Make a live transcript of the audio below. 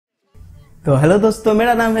तो हेलो दोस्तों,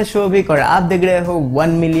 मेरा नाम है शोभिक और आप देख रहे हो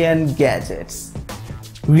 1 million gadgets.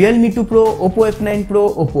 Realme 2 Pro, Oppo F9 Pro,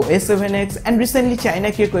 Oppo A7X and recently China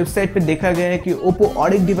की एक वेबसाइट पे देखा गया है कि Oppo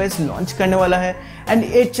और एक डिवाइस लॉन्च करने वाला है एंड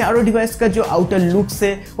ये चारों डिवाइस का जो आउटर लुक्स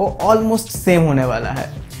है वो ऑलमोस्ट सेम होने वाला है।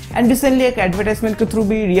 एंड रिसेंटली एक एडवर्टाइजमेंट के थ्रू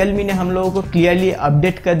भी Realme ने हम लोगों को क्लियरली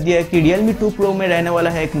अपडेट कर दिया कि Realme 2 Pro में रहने वाला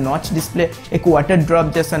है एक नॉच डिस्प्ले, एक वाटर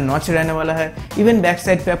ड्रॉप जैसा नॉच रहने वाला है। इवन बैक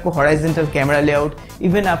साइड पे आपको हॉराइजॉन्टल कैमरा लेआउट,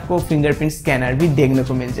 इवन आपको फिंगरप्रिंट स्कैनर भी देखने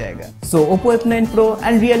को मिल जाएगा। सो Oppo F9 Pro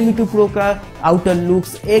and Realme 2 Pro का आउटर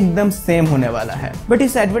लुक्स एकदम सेम होने वाला है। बट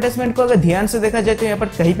इस एडवर्टाइजमेंट को अगर ध्यान से देखा जाए तो यहाँ पर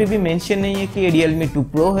कहीं पे भी मेंशन नहीं है कि ये Realme 2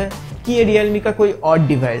 Pro है, कि ये Realme का कोई और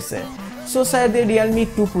डिवाइस है। सो शायद ये Realme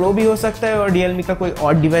 2 Pro भी हो सकता है और Realme का कोई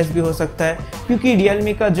और डिवाइस भी हो सकता है, क्योंकि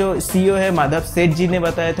Realme का जो CEO है माधव सेठ जी ने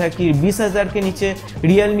बताया था कि 20,000 के नीचे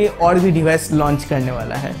Realme और भी डिवाइस लॉन्च करने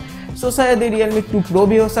वाला है। सो शायद ये Realme 2 Pro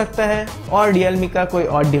भी हो सकता है और Realme का कोई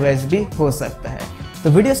और डिवाइस भी हो सकता है। तो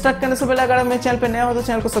वीडियो स्टार्ट करने से पहले अगर आप मेरे चैनल पर नया हो तो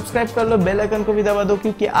चैनल को सब्सक्राइब कर लो, बेल आइकन को भी दबा दो,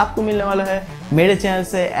 क्योंकि आपको मिलने वाला है मेरे चैनल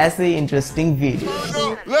से ऐसे ही इंटरेस्टिंग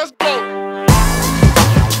वीडियो।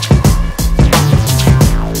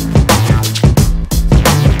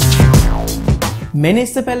 मैंने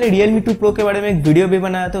इससे पहले Realme 2 Pro के बारे में एक वीडियो भी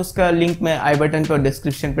बनाया था, उसका लिंक मैं आई बटन पर और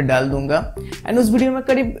डिस्क्रिप्शन पे डाल दूंगा। एंड उस वीडियो में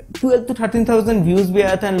करीब 12 to 13,000 व्यूज भी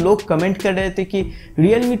आया था एंड लोग कमेंट कर रहे थे कि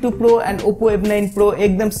Realme 2 Pro and Oppo F9 Pro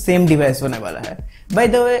एकदम सेम डिवाइस होने वाला है। बाय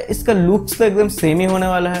द वे इसका लुक्स तो एकदम सेम ही होने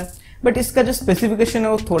वाला है, बट इसका जो स्पेसिफिकेशन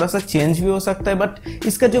है वो थोड़ा सा चेंज भी हो सकता है। बट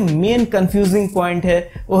इसका जो मेन कंफ्यूजिंग पॉइंट है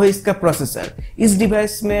वो है इसका प्रोसेसर। इस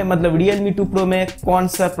डिवाइस में मतलब Realme 2 Pro में कौन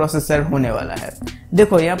सा प्रोसेसर होने वाला है।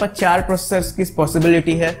 देखो यहाँ पर 4 प्रोसेसर्स की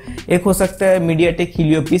पॉसिबिलिटी है। एक हो सकता है MediaTek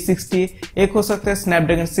Helio P60, एक हो सकता है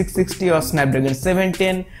Snapdragon 660 और Snapdragon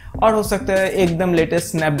 710, और हो सकता है एकदम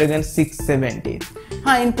लेटेस्ट Snapdragon 670।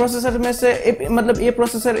 हाँ, इन प्रोसेसर में से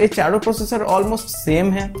ये चारों प्रोसेसर ऑलमोस्ट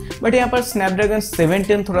सेम है, बट यहाँ पर Snapdragon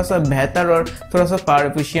 710 थोड़ा सा बेहतर और थोड़ा सा पावर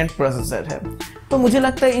एफिशिएंट प्रोसेसर है। तो मुझे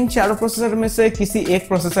लगता है इन चारों प्रोसेसर में से किसी एक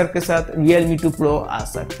प्रोसेसर के साथ Realme 2 Pro आ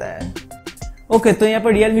सकता है। ओके, तो यहाँ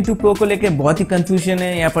पर Realme 2 Pro को लेके बहुत ही कंफ्यूजन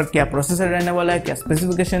है। यहाँ पर क्या प्रोसेसर रहने वाला है, क्या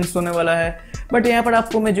स्पेसिफिकेशन होने वाला है, बट यहाँ पर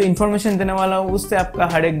आपको मैं जो इन्फॉर्मेशन देने वाला हूँ उससे आपका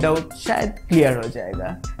हर एक डाउट शायद क्लियर हो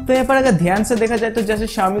जाएगा। तो यहाँ पर अगर ध्यान से देखा जाए तो जैसे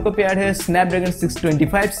Xiaomi को प्यार है Snapdragon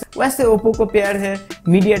 625 से, वैसे Oppo को प्यार है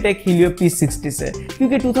MediaTek Helio P60 से,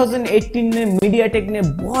 क्योंकि 2018 में MediaTek ने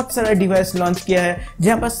बहुत सारा डिवाइस लॉन्च किया है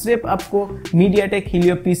जहाँ पर सिर्फ आपको MediaTek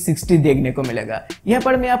Helio P60 देखने को मिलेगा। यहाँ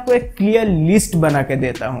पर मैं आपको एक क्लियर लिस्ट बना के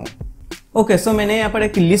देता हूँ। ओके, सो मैंने यहाँ पर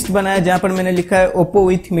एक लिस्ट बनाया जहाँ पर मैंने लिखा है Oppo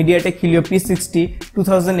with MediaTek Helio P60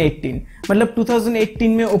 2018। मतलब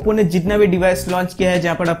 2018 में Oppo ने जितना भी डिवाइस लॉन्च किया है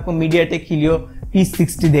जहाँ पर आपको MediaTek Helio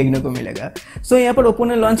P60 देखने को मिलेगा। सो यहाँ पर Oppo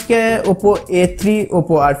ने लॉन्च किया है Oppo A3,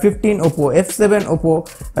 Oppo R15, Oppo F7, Oppo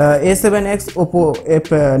A7X, Oppo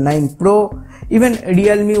F9 Pro, even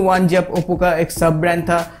Realme 1 जब Oppo का एक सब ब्रांड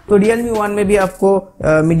था तो Realme 1 में भी आपको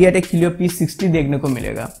MediaTek Helio P60 देखने को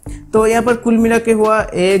मिलेगा। तो यहाँ पर कुल मिला के हुआ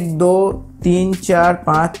 1 2 3 4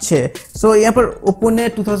 5 6। सो यहाँ पर Oppo ने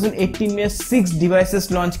 2018 में 6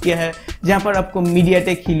 डिवाइसेस लॉन्च किया है जहाँ पर आपको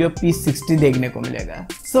MediaTek Helio P60 देखने को मिलेगा।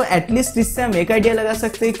 सो एटलीस्ट इससे हम एक आइडिया लगा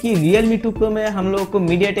सकते हैं कि Realme 2 Pro में हम लोगों को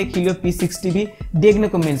MediaTek Helio P60 भी देखने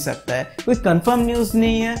को मिल सकता है। कोई कंफर्म न्यूज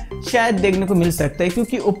नहीं है, शायद देखने को मिल सकता है,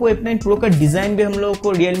 क्योंकि Oppo F9 Pro का डिजाइन भी हम लोगों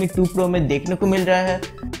को Realme 2 Pro में देखने को मिल रहा है।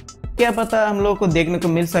 क्या पता हम लोगों को देखने को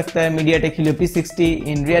मिल सकता है MediaTek Helio P60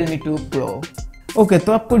 इन Realme 2 Pro। ओके,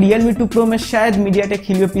 तो आपको Realme 2 Pro में शायद MediaTek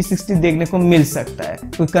Helio P60 देखने को मिल सकता है।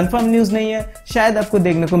 कोई कंफर्म न्यूज नहीं है, शायद आपको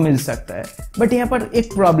देखने को मिल सकता है। बट यहाँ पर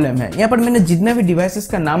एक प्रॉब्लम है। यहाँ पर मैंने जितना भी डिवाइसेस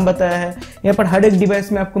का नाम बताया है, यहाँ पर हर एक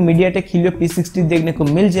डिवाइस में आपको MediaTek Helio P60 देखने को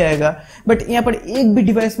मिल जाएगा, बट यहाँ पर एक भी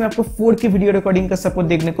डिवाइस में आपको 4K वीडियो रिकॉर्डिंग का सपोर्ट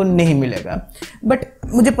देखने को नहीं मिलेगा। बट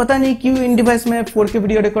मुझे पता नहीं क्यों इन डिवाइस में 4K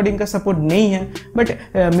वीडियो रिकॉर्डिंग का सपोर्ट नहीं है, but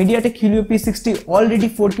MediaTek Helio P60 already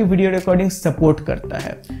 4K video recording support करता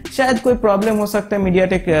है। शायद कोई प्रॉब्लम हो सकता है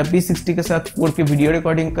MediaTek P60 के साथ 4K वीडियो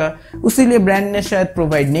रिकॉर्डिंग का, उसीलिए ब्रांड ने शायद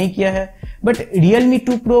प्रोवाइड नहीं किया है। बट Realme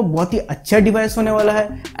 2 Pro बहुत ही अच्छा डिवाइस होने वाला है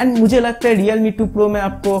एंड मुझे लगता है Realme 2 Pro में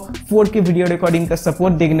आपको 4K वीडियो रिकॉर्डिंग का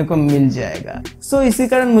सपोर्ट देखने को मिल जाएगा। सो इसी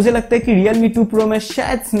कारण मुझे लगता है कि Realme 2 Pro में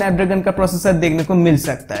शायद Snapdragon का प्रोसेसर देखने को मिल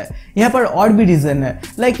सकता है। यहाँ पर और भी रीजन है,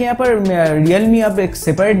 लाइक यहाँ पर Realme अब एक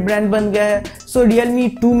सेपरेट ब्रांड बन गया है। सो Realme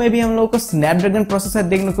 2 में भी हम लोगों को Snapdragon प्रोसेसर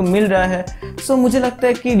देखने को मिल रहा है। सो मुझे लगता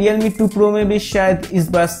है कि Realme 2 Pro में भी शायद इस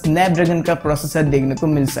बार Snapdragon का प्रोसेसर देखने को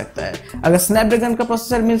मिल सकता है। अगर Snapdragon का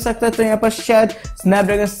प्रोसेसर मिल सकता है तो यहाँ पर पास शायद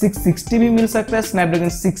स्नैपड्रैगन 660 भी मिल सकता है, स्नैपड्रैगन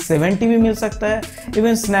 670 भी मिल सकता है,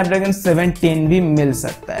 इवन स्नैपड्रैगन 710 भी मिल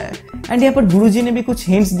सकता है। एंड यहाँ पर गुरुजी ने भी कुछ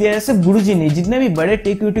हिंट्स दिया है। सिर्फ गुरुजी नहीं, जितने भी बड़े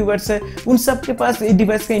टेक यूट्यूबर्स है उन सब के पास इस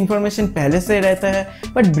डिवाइस का इंफॉर्मेशन पहले से रहता है,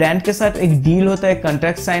 बट ब्रांड के साथ एक डील होता है,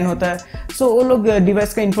 कॉन्ट्रैक्ट साइन होता है, सो वो लोग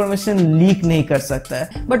डिवाइस का इंफॉर्मेशन लीक नहीं कर सकता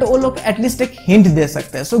है, बट वो लोग एटलीस्ट एक हिंट दे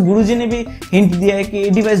सकते हैं। सो गुरुजी ने भी हिंट दिया है कि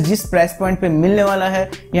डिवाइस जिस प्राइस पॉइंट पे मिलने वाला है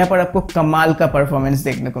यहाँ पर आपको कमाल का परफॉर्मेंस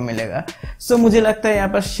देखने को मिलेगा। सो मुझे लगता है यहाँ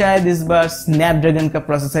पर शायद इस बार स्नैपड्रैगन का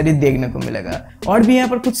प्रोसेसर ही देखने को मिलेगा। और भी यहाँ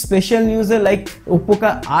पर कुछ स्पेशल न्यूज है, लाइक ओप्पो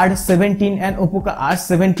का R17 एंड ओप्पो का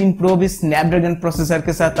R17 Pro भी स्नैपड्रैगन प्रोसेसर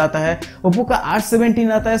के साथ आता है। ओप्पो का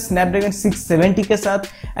R17 आता है स्नैपड्रैगन 670 के साथ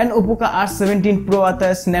एंड ओप्पो का R17 Pro आता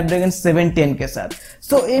है स्नैपड्रैगन 710 के साथ।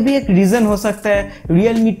 सो ये भी एक रीजन हो सकता है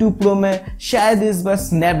Realme 2 Pro में शायद इस बार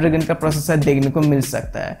स्नैपड्रैगन का प्रोसेसर देखने को मिल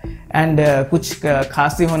सकता है। एंड कुछ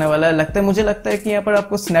खास ही होने वाला है लगता है, मुझे लगता है कि यहाँ पर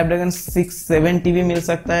आपको स्नैपड्रैगन 670 भी मिल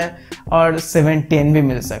सकता है और 710 भी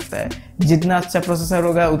मिल सकता है। जितना अच्छा प्रोसेसर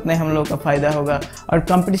होगा उतना ही हम लोग का फायदा होगा, और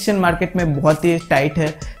कंपटीशन मार्केट में बहुत ही टाइट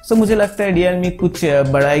है। सो मुझे लगता है Realme कुछ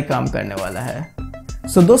बड़ा ही काम करने वाला है।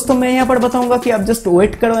 सो दोस्तों मैं यहाँ पर बताऊंगा कि आप जस्ट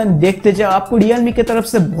वेट करो एंड देखते जाओ, आपको Realme की तरफ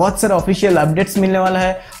से बहुत सारा ऑफिशियल अपडेट्स मिलने वाला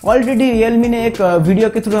है। ऑलरेडी Realme ने एक वीडियो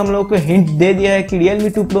के थ्रू हम लोगों को हिंट दे दिया है कि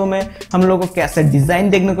Realme 2 Pro में हम लोगों को कैसा डिजाइन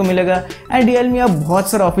देखने को मिलेगा, एंड Realme अब बहुत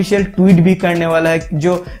सारा ऑफिशियल ट्वीट भी करने वाला है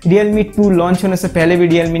जो Realme 2 लॉन्च होने से पहले भी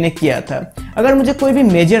Realme ने किया था। अगर मुझे कोई भी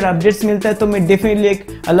मेजर अपडेट्स मिलता है तो मैं डेफिनेटली एक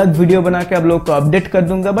अलग वीडियो बना के आप लोगों को अपडेट कर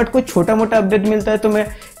दूंगा, बट कोई छोटा मोटा अपडेट मिलता है तो मैं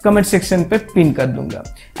कमेंट सेक्शन पे पिन कर दूंगा।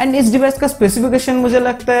 एंड इस डिवाइस का स्पेसिफिकेशन मुझे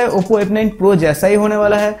लगता है Oppo F9 Pro जैसा ही होने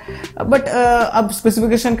वाला है, बट अब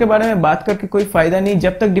स्पेसिफिकेशन के बारे में बात करके कोई फायदा नहीं।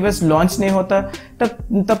 जब तक डिवाइस लॉन्च नहीं होता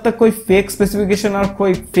तब तक कोई फेक स्पेसिफिकेशन और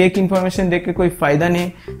कोई फेक इंफॉर्मेशन देके कोई फायदा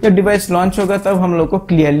नहीं। जब डिवाइस लॉन्च होगा तब हम लोग को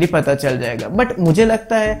क्लियरली पता चल जाएगा, बट मुझे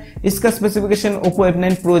लगता है इसका स्पेसिफिकेशन Oppo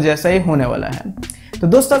F9 Pro जैसा ही होने वाला है। तो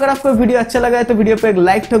दोस्तों अगर आपको वीडियो अच्छा लगा है तो वीडियो पे एक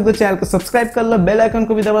लाइक ठोक दो, चैनल को सब्सक्राइब कर लो, बेल आइकन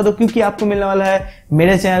को भी दबा दो, क्योंकि आपको मिलने वाला है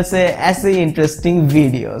मेरे चैनल से ऐसे ही इंटरेस्टिंग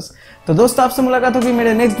वीडियोस। तो दोस्तों आपसे मुलाकात होगी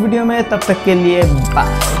मेरे नेक्स्ट वीडियो में, तब तक के लिए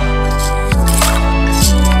बाय।